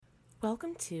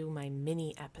Welcome to my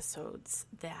mini episodes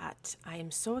that I am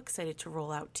so excited to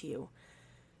roll out to you.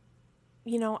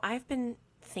 You know, I've been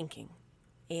thinking,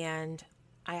 and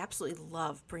I absolutely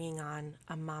love bringing on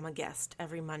a mama guest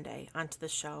every Monday onto the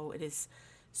show. It is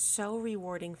so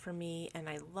rewarding for me, and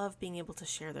I love being able to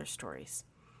share their stories.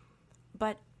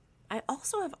 But I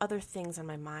also have other things on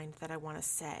my mind that I want to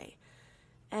say.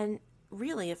 And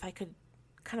really, if I could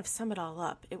kind of sum it all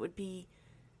up, it would be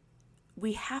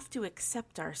we have to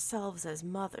accept ourselves as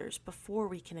mothers before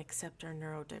we can accept our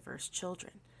neurodiverse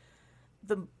children.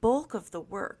 The bulk of the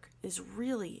work is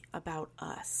really about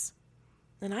us.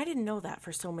 And I didn't know that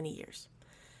for so many years.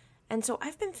 And so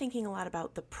I've been thinking a lot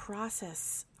about the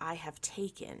process I have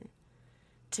taken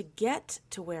to get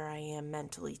to where I am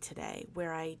mentally today,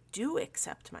 where I do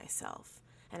accept myself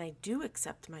and I do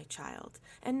accept my child.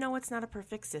 And no, it's not a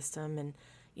perfect system, and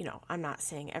I'm not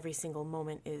saying every single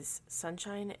moment is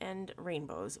sunshine and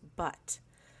rainbows, but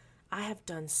I have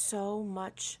done so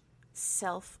much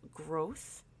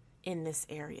self-growth in this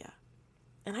area.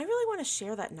 And I really want to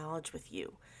share that knowledge with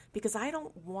you because I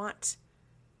don't want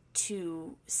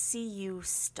to see you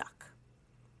stuck.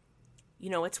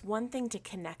 It's one thing to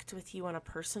connect with you on a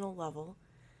personal level.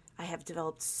 I have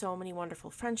developed so many wonderful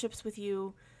friendships with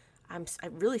you. I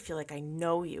really feel like I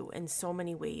know you in so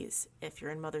many ways. If you're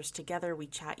in Mothers Together, we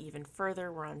chat even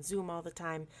further. We're on Zoom all the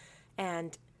time.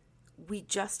 And we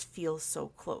just feel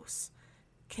so close.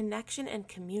 Connection and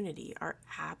community are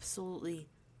absolutely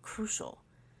crucial.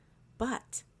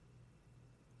 But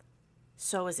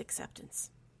so is acceptance.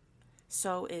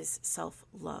 So is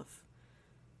self-love.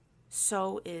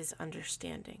 So is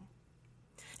understanding.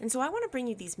 And so I want to bring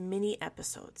you these mini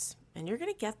episodes, and you're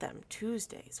going to get them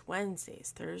Tuesdays,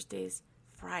 Wednesdays, Thursdays,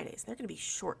 Fridays. They're going to be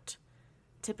short,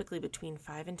 typically between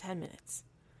 5 and 10 minutes.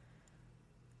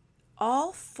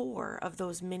 All 4 of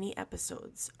those mini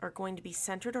episodes are going to be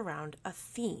centered around a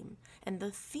theme, and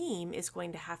the theme is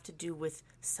going to have to do with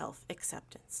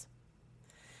self-acceptance.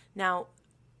 Now,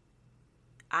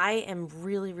 I am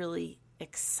really, really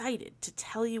excited to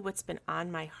tell you what's been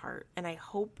on my heart, and I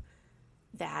hope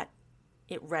that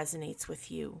it resonates with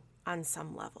you on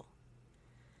some level.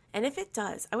 And if it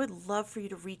does, I would love for you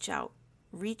to reach out.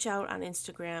 Reach out on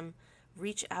Instagram,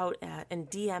 reach out and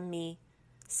DM me,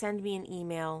 send me an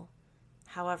email,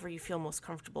 however you feel most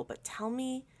comfortable. But tell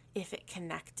me if it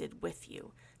connected with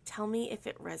you. Tell me if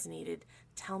it resonated.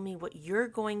 Tell me what you're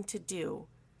going to do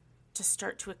to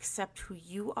start to accept who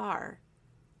you are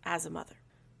as a mother.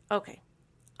 Okay,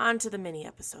 on to the mini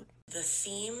episode. The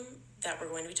theme that we're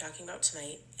going to be talking about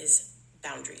tonight is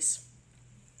boundaries.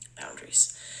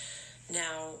 Boundaries.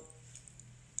 Now,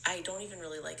 I don't even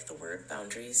really like the word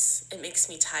boundaries. It makes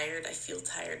me tired. I feel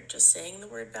tired just saying the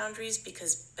word boundaries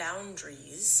because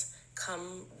boundaries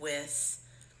come with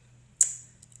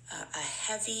a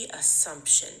heavy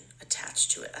assumption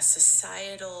attached to it, a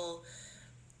societal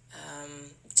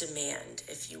demand,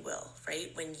 if you will, right?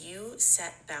 When you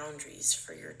set boundaries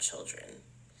for your children,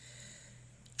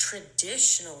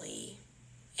 traditionally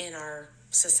in our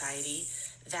society,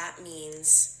 that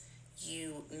means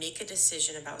you make a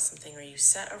decision about something or you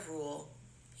set a rule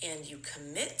and you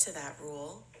commit to that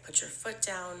rule, put your foot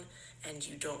down, and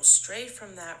you don't stray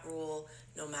from that rule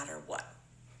no matter what,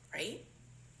 right?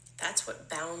 That's what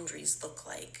boundaries look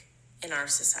like in our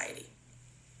society.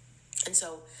 And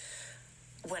so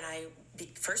when I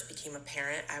first became a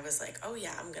parent, I was like, oh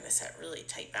yeah, I'm going to set really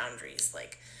tight boundaries.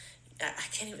 Like, I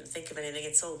can't even think of anything.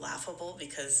 It's so laughable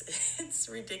because it's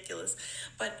ridiculous.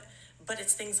 But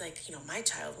it's things like, my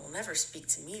child will never speak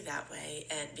to me that way,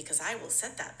 and because I will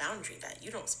set that boundary that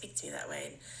you don't speak to me that way.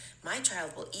 And my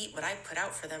child will eat what I put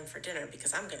out for them for dinner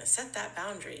because I'm going to set that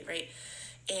boundary, right?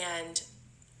 And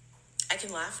I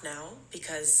can laugh now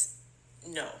because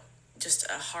no, just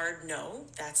a hard no,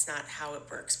 that's not how it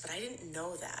works. But I didn't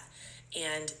know that.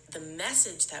 And the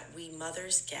message that we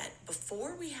mothers get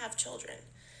before we have children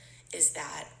is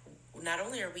that not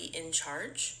only are we in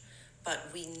charge, but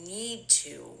we need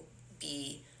to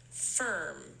be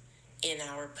firm in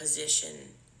our position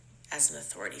as an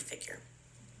authority figure.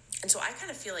 And so I kind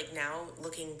of feel like now,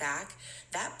 looking back,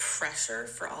 that pressure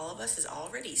for all of us is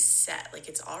already set. Like,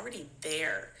 it's already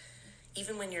there,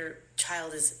 even when your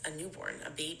child is a newborn, a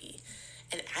baby.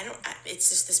 And it's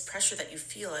just this pressure that you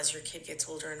feel as your kid gets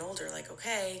older and older, like,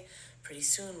 okay, pretty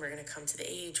soon we're going to come to the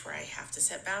age where I have to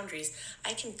set boundaries.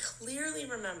 I can clearly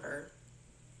remember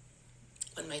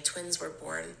when my twins were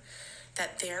born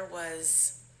that there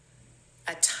was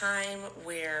a time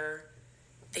where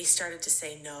they started to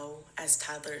say no, as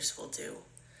toddlers will do.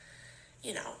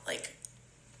 Like,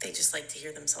 they just like to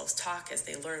hear themselves talk as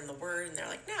they learn the word, and they're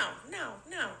like,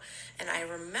 no. And I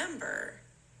remember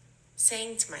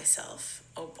saying to myself,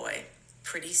 oh boy,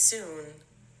 pretty soon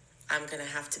I'm going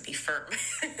to have to be firm.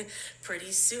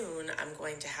 Pretty soon I'm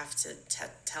going to have to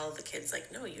tell the kids,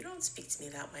 like, no, you don't speak to me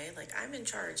that way. Like, I'm in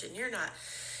charge and you're not.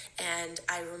 And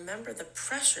I remember the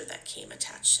pressure that came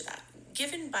attached to that,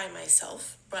 given by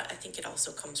myself, but I think it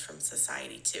also comes from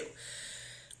society too,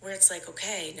 where it's like,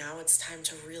 okay, now it's time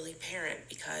to really parent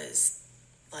because,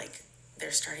 like,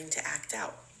 they're starting to act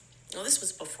out. Well, this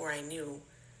was before I knew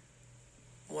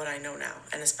what I know now,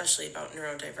 and especially about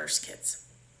neurodiverse kids.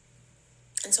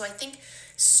 And so I think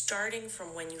starting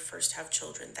from when you first have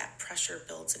children, that pressure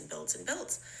builds and builds and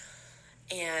builds.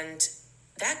 And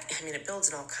that, I mean, it builds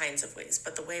in all kinds of ways,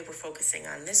 but the way we're focusing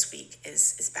on this week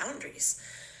is boundaries.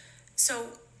 So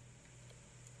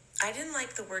I didn't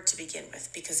like the word to begin with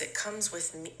because it comes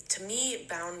with, to me,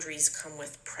 boundaries come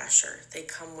with pressure. They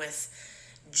come with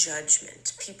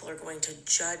judgment. People are going to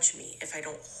judge me if I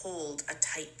don't hold a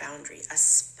tight boundary,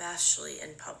 especially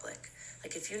in public.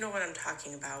 Like, if you know what I'm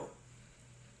talking about,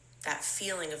 that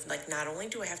feeling of, like, not only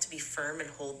do I have to be firm and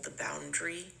hold the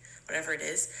boundary, whatever it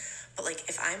is, but, like,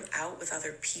 if I'm out with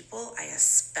other people, I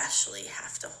especially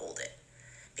have to hold it.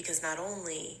 Because not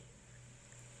only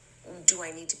do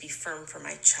I need to be firm for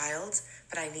my child,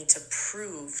 but I need to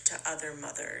prove to other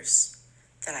mothers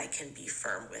that I can be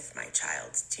firm with my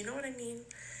child. Do you know what I mean?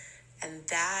 And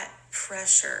that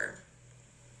pressure,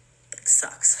 like,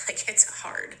 sucks. Like, it's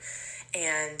hard.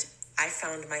 And I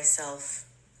found myself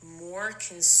more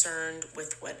concerned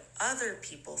with what other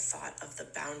people thought of the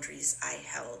boundaries I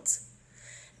held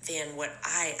than what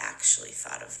I actually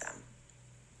thought of them.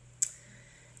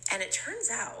 And it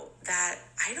turns out that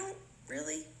I don't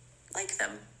really like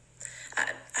them.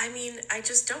 I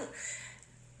just don't.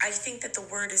 I think that the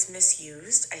word is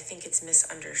misused. I think it's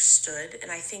misunderstood.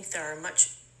 And I think there are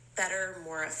much better,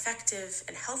 more effective,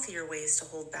 and healthier ways to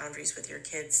hold boundaries with your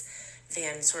kids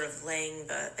than sort of laying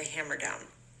the hammer down.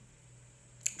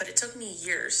 But it took me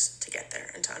years to get there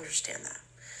and to understand that.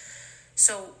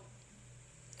 So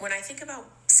when I think about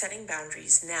setting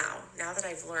boundaries now that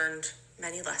I've learned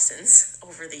many lessons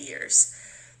over the years,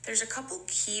 there's a couple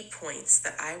key points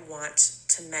that I want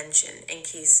to mention in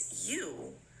case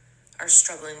you are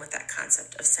struggling with that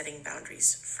concept of setting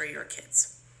boundaries for your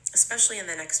kids, especially in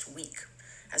the next week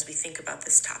as we think about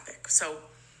this topic. So,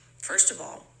 first of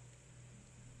all,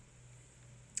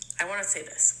 I want to say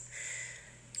this.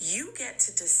 You get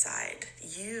to decide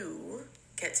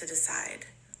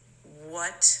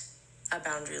what a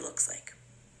boundary looks like.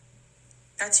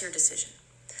 That's your decision.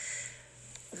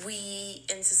 We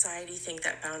in society think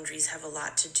that boundaries have a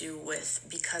lot to do with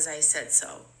because I said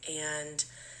so, and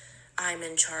I'm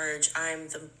in charge, I'm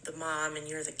the mom and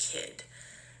you're the kid.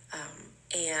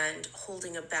 And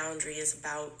holding a boundary is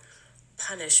about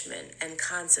punishment and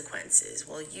consequences.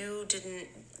 Well, you didn't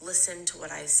listen to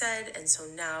what I said, and so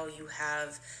now you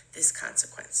have this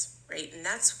consequence, right? And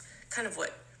that's kind of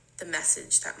what the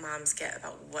message that moms get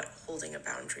about what holding a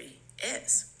boundary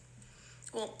is.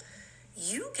 Well,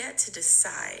 you get to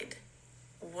decide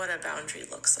what a boundary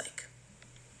looks like,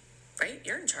 right?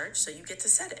 You're in charge, so you get to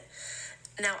set it.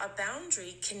 Now, a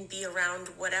boundary can be around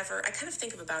whatever. I kind of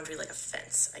think of a boundary like a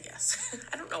fence, I guess.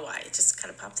 I don't know why. It just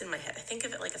kind of popped in my head. I think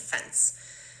of it like a fence.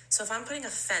 So if I'm putting a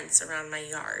fence around my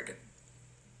yard,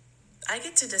 I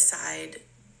get to decide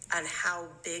on how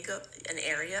big an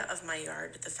area of my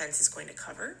yard the fence is going to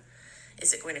cover.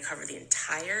 Is it going to cover the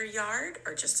entire yard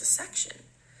or just a section?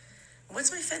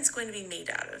 What's my fence going to be made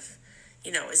out of?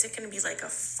 Is it going to be like a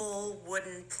full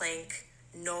wooden plank,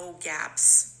 no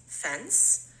gaps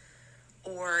fence?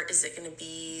 Or is it going to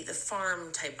be the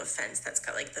farm type of fence that's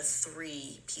got like the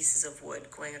 3 pieces of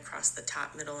wood going across the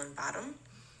top, middle, and bottom?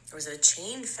 Or is it a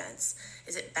chain fence?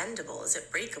 Is it bendable? Is it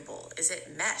breakable? Is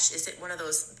it mesh? Is it one of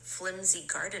those flimsy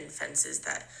garden fences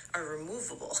that are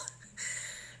removable?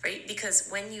 Right? Because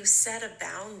when you set a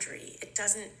boundary, it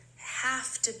doesn't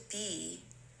have to be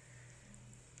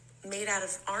made out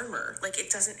of armor. Like, it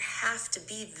doesn't have to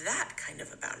be that kind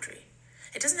of a boundary.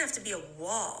 It doesn't have to be a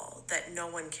wall that no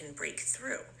one can break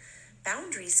through.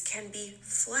 Boundaries can be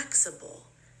flexible.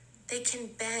 They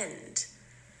can bend,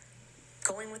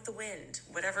 going with the wind,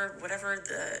 whatever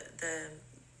the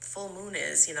full moon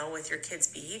is, with your kids'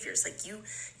 behaviors. Like,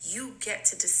 you get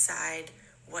to decide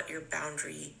what your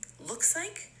boundary looks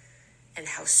like and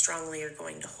how strongly you're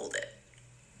going to hold it.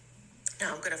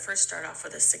 Now, I'm going to first start off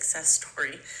with a success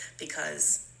story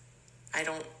because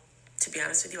to be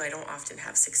honest with you, I don't often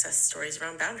have success stories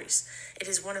around boundaries. It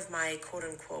is one of my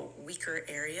quote-unquote weaker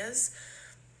areas.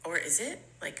 Or is it?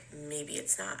 Like, maybe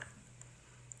it's not.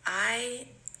 I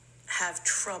have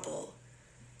trouble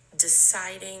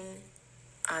deciding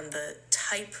on the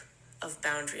type of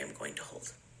boundary I'm going to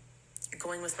hold.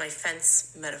 going with my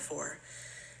fence metaphor,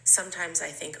 sometimes I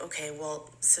think, okay, well,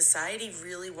 society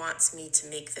really wants me to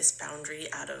make this boundary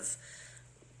out of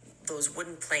those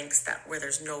wooden planks that where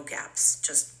there's no gaps,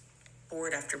 just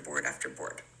board after board after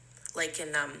board. Like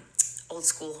in old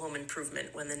school Home Improvement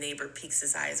when the neighbor peeks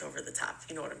his eyes over the top.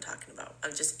 You know what I'm talking about.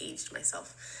 I've just aged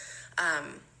myself.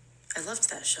 I loved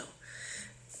that show.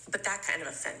 But that kind of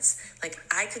a fence. Like,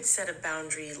 I could set a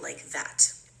boundary like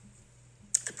that.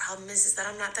 The problem is that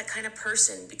I'm not that kind of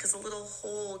person, because a little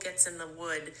hole gets in the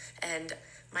wood and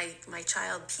my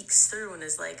child peeks through and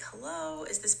is like, hello,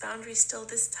 is this boundary still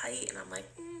this tight? And I'm like,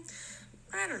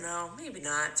 I don't know, maybe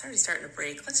not. It's already starting to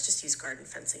break. Let's just use garden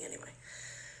fencing anyway.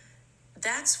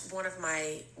 That's one of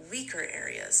my weaker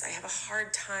areas. I have a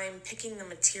hard time picking the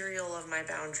material of my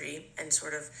boundary and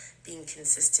sort of being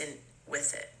consistent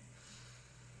with it.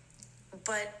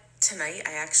 But tonight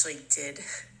I actually did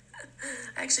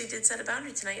set a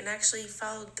boundary tonight and actually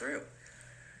followed through.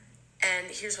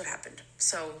 And here's what happened.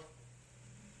 So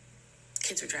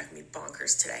kids were driving me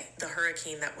bonkers today. The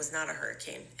hurricane that was not a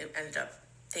hurricane, it ended up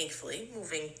thankfully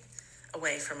moving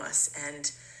away from us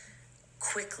and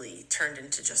quickly turned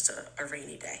into just a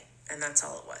rainy day. And that's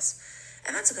all it was.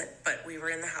 And that's good. But we were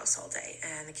in the house all day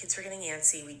and the kids were getting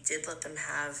antsy. We did let them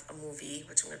have a movie,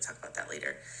 which I'm going to talk about that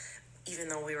later, even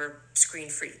though we were screen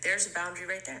free. There's a boundary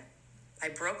right there. I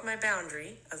broke my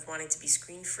boundary of wanting to be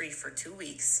screen free for 2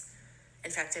 weeks. In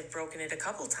fact, I've broken it a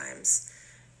couple times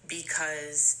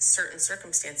because certain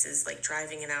circumstances, like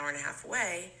driving an hour and a half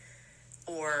away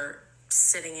or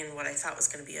sitting in what I thought was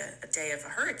going to be a day of a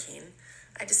hurricane,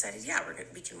 I decided,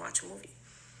 we can watch a movie.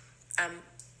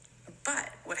 But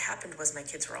what happened was my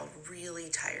kids were all really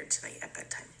tired tonight at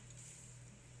bedtime,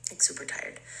 like super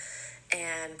tired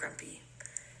and grumpy.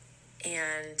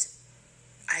 And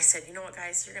I said, you know what,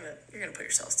 guys, you're gonna put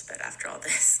yourselves to bed after all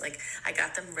this. Like, I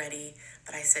got them ready,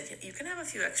 but I said, you can have a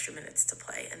few extra minutes to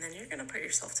play, and then you're gonna put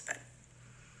yourself to bed.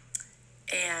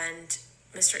 And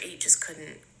Mr. 8 just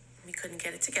couldn't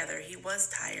get it together. He was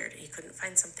tired. He couldn't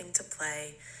find something to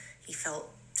play. He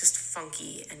felt just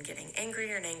funky and getting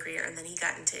angrier and angrier. And then he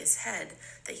got into his head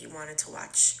that he wanted to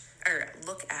watch or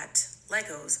look at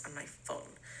Legos on my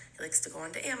phone. He likes to go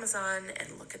onto Amazon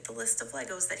and look at the list of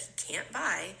Legos that he can't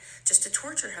buy just to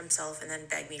torture himself and then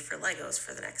beg me for Legos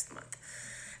for the next month.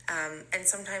 And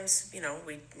sometimes,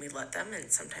 we let them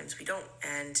and sometimes we don't.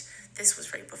 And this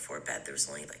was right before bed. There was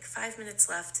only like 5 minutes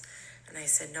left. And I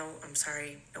said, no, I'm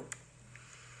sorry, nope.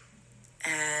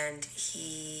 And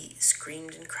he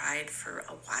screamed and cried for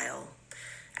a while,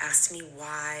 asked me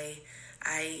why.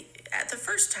 At the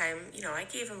first time, I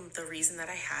gave him the reason that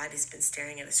I had. He's been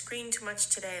staring at a screen too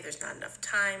much today. There's not enough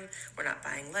time. We're not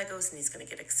buying Legos and he's going to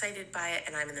get excited by it.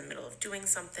 And I'm in the middle of doing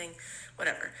something,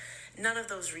 whatever. None of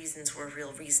those reasons were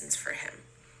real reasons for him.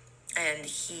 And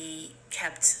he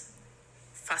kept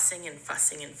fussing and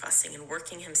fussing and fussing and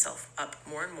working himself up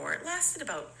more and more. It lasted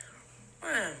about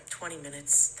 20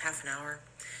 minutes, half an hour.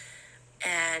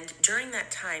 And during that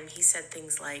time, he said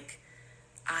things like,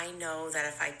 I know that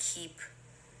if I keep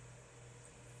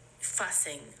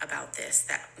fussing about this,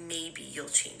 that maybe you'll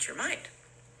change your mind.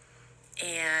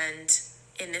 And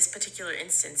in this particular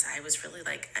instance, I was really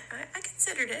like, I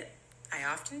considered it. I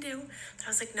often do. But I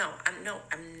was like,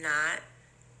 I'm not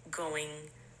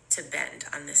going to bend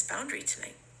on this boundary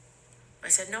tonight. I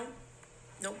said, nope,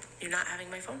 you're not having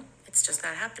my phone. It's just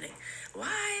not happening.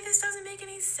 Why? This doesn't make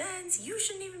any sense. You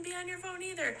shouldn't even be on your phone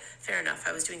either. Fair enough.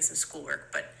 I was doing some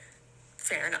schoolwork, but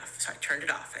fair enough. So I turned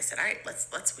it off. I said, all right,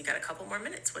 let's, we got a couple more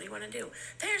minutes. What do you want to do?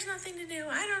 There's nothing to do.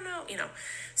 I don't know.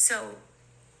 So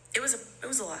it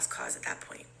was a lost cause at that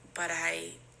point, but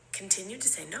I continued to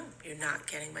say, no, you're not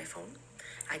getting my phone.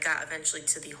 I got eventually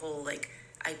to the whole,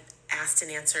 I asked and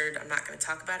answered, I'm not going to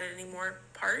talk about it anymore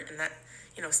part. And that,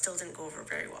 still didn't go over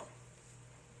very well.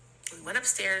 We went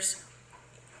upstairs.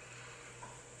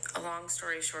 A long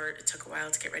story short, it took a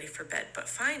while to get ready for bed, but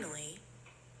finally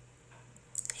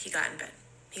he got in bed.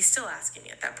 He's still asking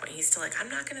me at that point. He's still like, I'm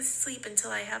not going to sleep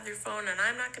until I have your phone, and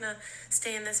I'm not going to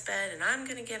stay in this bed, and I'm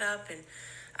going to get up. And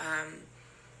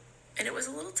it was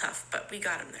a little tough, but we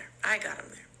got him there. I got him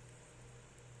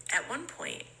there. At one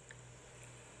point,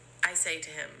 I say to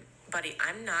him, buddy,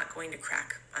 I'm not going to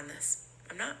crack on this.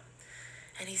 I'm not.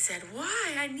 And he said,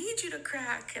 why? I need you to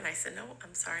crack. And I said, no,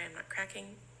 I'm sorry, I'm not cracking.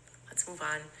 Let's move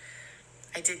on.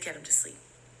 I did get him to sleep.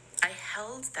 I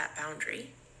held that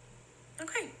boundary.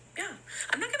 Okay, yeah.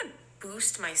 I'm not going to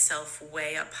boost myself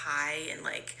way up high and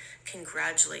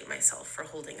congratulate myself for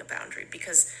holding a boundary,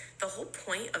 because the whole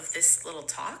point of this little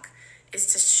talk is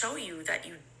to show you that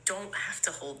you don't have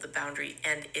to hold the boundary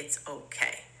and it's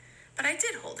okay. But I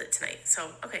did hold it tonight.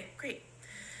 So, okay, great.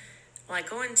 Well, I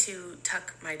go in to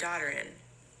tuck my daughter in,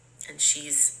 and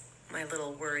she's my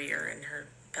little worrier, and her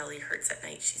belly hurts at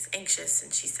night. She's anxious,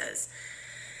 and she says,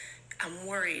 I'm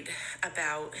worried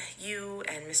about you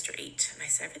and Mr. 8. And I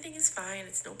said, everything is fine.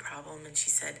 It's no problem. And she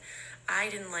said, I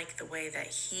didn't like the way that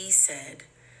he said,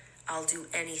 I'll do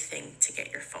anything to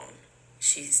get your phone.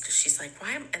 She's like,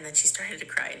 why and then she started to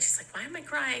cry, and she's like, why am I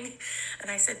crying? And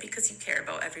I said, because you care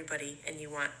about everybody and you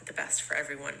want the best for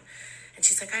everyone. And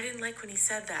she's like, I didn't like when he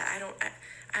said that.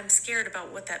 I'm scared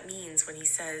about what that means when he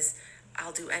says,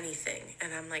 I'll do anything.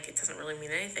 And I'm like, it doesn't really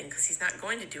mean anything, because he's not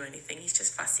going to do anything. He's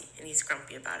just fussy and he's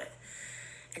grumpy about it.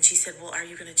 And she said, well, are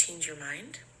you going to change your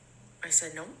mind? I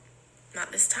said, no,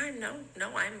 not this time. No,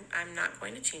 I'm not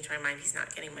going to change my mind. He's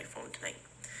not getting my phone tonight.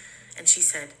 And she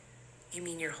said, you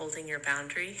mean you're holding your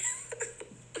boundary?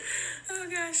 Oh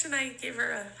gosh. And I gave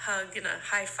her a hug and a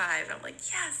high five. I'm like,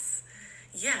 yes.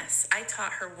 I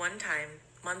taught her one time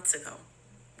months ago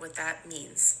what that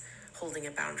means, holding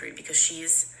a boundary, because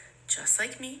she's just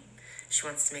like me. She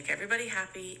wants to make everybody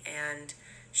happy, and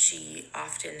she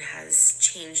often has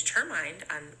changed her mind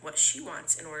on what she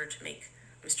wants in order to make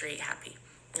Mr. 8 happy.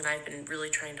 And I've been really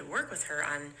trying to work with her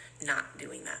on not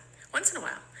doing that once in a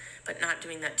while, but not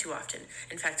doing that too often.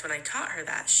 In fact, when I taught her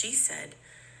that,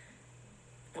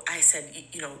 I said,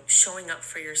 showing up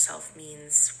for yourself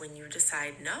means when you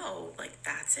decide no, like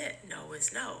that's it. No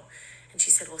is no. And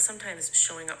she said, well, sometimes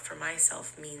showing up for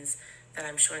myself means that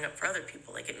I'm showing up for other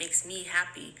people. Like, it makes me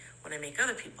happy when I make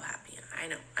other people happy. I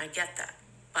know, I get that.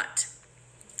 But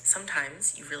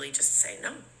sometimes you really just say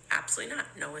no, absolutely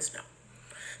not. No is no.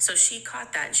 So she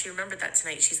caught that, and she remembered that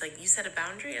tonight. She's like, you set a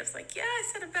boundary? I was like, yeah, I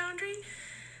set a boundary.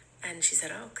 And she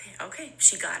said, oh, okay.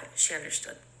 She got it. She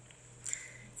understood.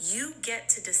 You get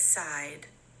to decide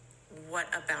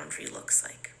what a boundary looks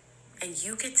like. And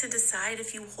you get to decide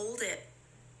if you hold it.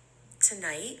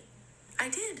 Tonight, I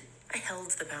did. I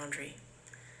held the boundary.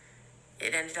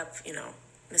 It ended up,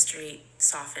 Mr. 8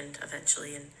 softened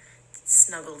eventually and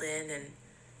snuggled in, and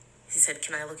he said,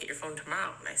 can I look at your phone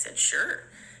tomorrow? And I said, sure,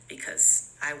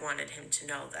 because I wanted him to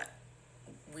know that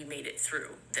we made it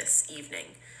through this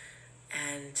evening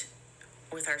and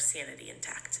with our sanity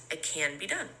intact. It can be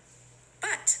done.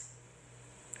 But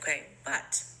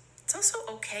it's also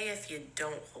okay if you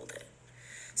don't hold it.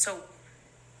 So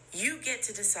you get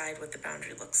to decide what the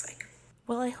boundary looks like.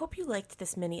 Well, I hope you liked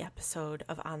this mini episode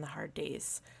of On the Hard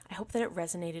Days. I hope that it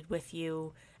resonated with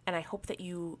you, and I hope that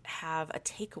you have a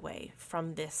takeaway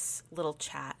from this little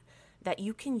chat that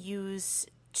you can use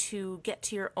to get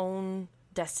to your own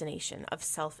destination of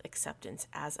self-acceptance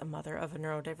as a mother of a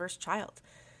neurodiverse child.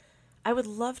 I would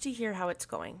love to hear how it's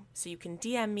going, so you can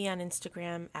DM me on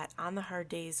Instagram at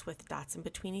ontheharddays with dots in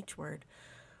between each word,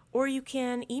 or you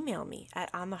can email me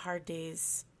at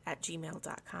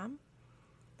ontheharddays@gmail.com.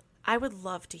 I would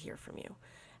love to hear from you.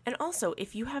 And also,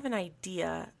 if you have an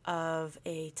idea of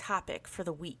a topic for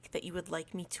the week that you would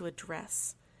like me to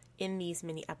address in these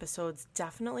mini episodes,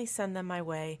 definitely send them my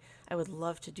way. I would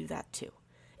love to do that too.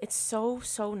 It's so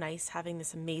nice having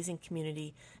this amazing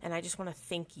community, and I just want to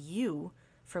thank you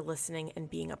for listening and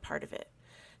being a part of it.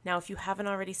 Now, if you haven't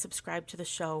already subscribed to the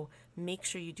show, make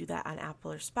sure you do that on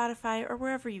Apple or Spotify or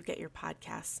wherever you get your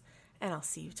podcasts, and I'll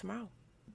see you tomorrow.